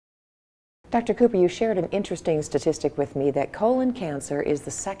Dr. Cooper, you shared an interesting statistic with me that colon cancer is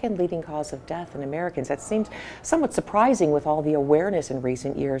the second leading cause of death in Americans. That seems somewhat surprising with all the awareness in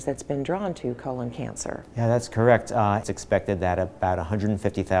recent years that's been drawn to colon cancer. Yeah, that's correct. It's expected that about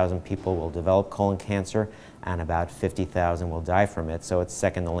 150,000 people will develop colon cancer and about 50,000 will die from it. So it's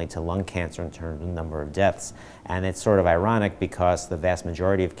second only to lung cancer in terms of number of deaths. And it's sort of ironic because the vast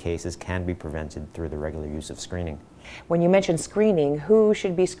majority of cases can be prevented through the regular use of screening. When you mention screening, who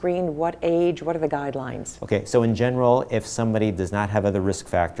should be screened, what age, what are the guidelines? Okay, so in general, if somebody does not have other risk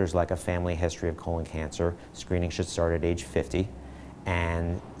factors like a family history of colon cancer, screening should start at age 50.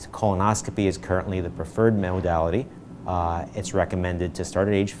 And colonoscopy is currently the preferred modality. It's recommended to start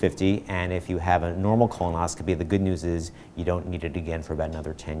at age 50, and if you have a normal colonoscopy, the good news is you don't need it again for about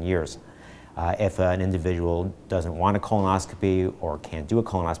another 10 years. If an individual doesn't want a colonoscopy or can't do a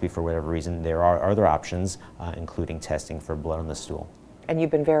colonoscopy for whatever reason, there are other options, including testing for blood on the stool. And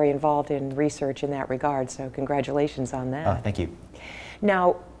you've been very involved in research in that regard, so congratulations on that. Thank you.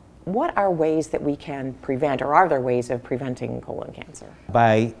 Now, what are ways that we can prevent, or are there ways of preventing colon cancer?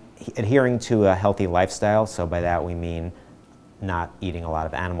 By adhering to a healthy lifestyle, so by that we mean not eating a lot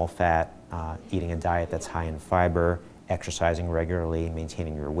of animal fat, eating a diet that's high in fiber, exercising regularly,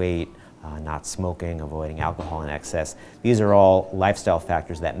 maintaining your weight, not smoking, avoiding alcohol in excess. These are all lifestyle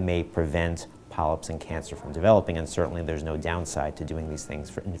factors that may prevent polyps and cancer from developing, and certainly there's no downside to doing these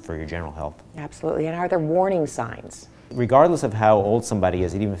things for your general health. Absolutely. And are there warning signs? Regardless of how old somebody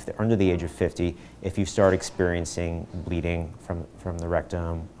is, even if they're under the age of 50, if you start experiencing bleeding from the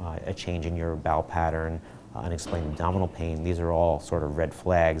rectum, a change in your bowel pattern, unexplained abdominal pain, these are all sort of red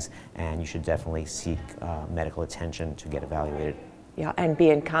flags, and you should definitely seek medical attention to get evaluated. Yeah, and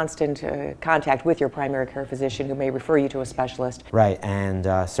be in constant contact with your primary care physician who may refer you to a specialist. Right, and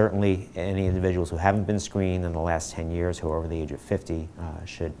certainly any individuals who haven't been screened in the last 10 years who are over the age of 50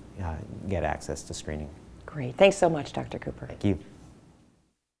 should get access to screening. Great. Thanks so much, Dr. Cooper. Thank you.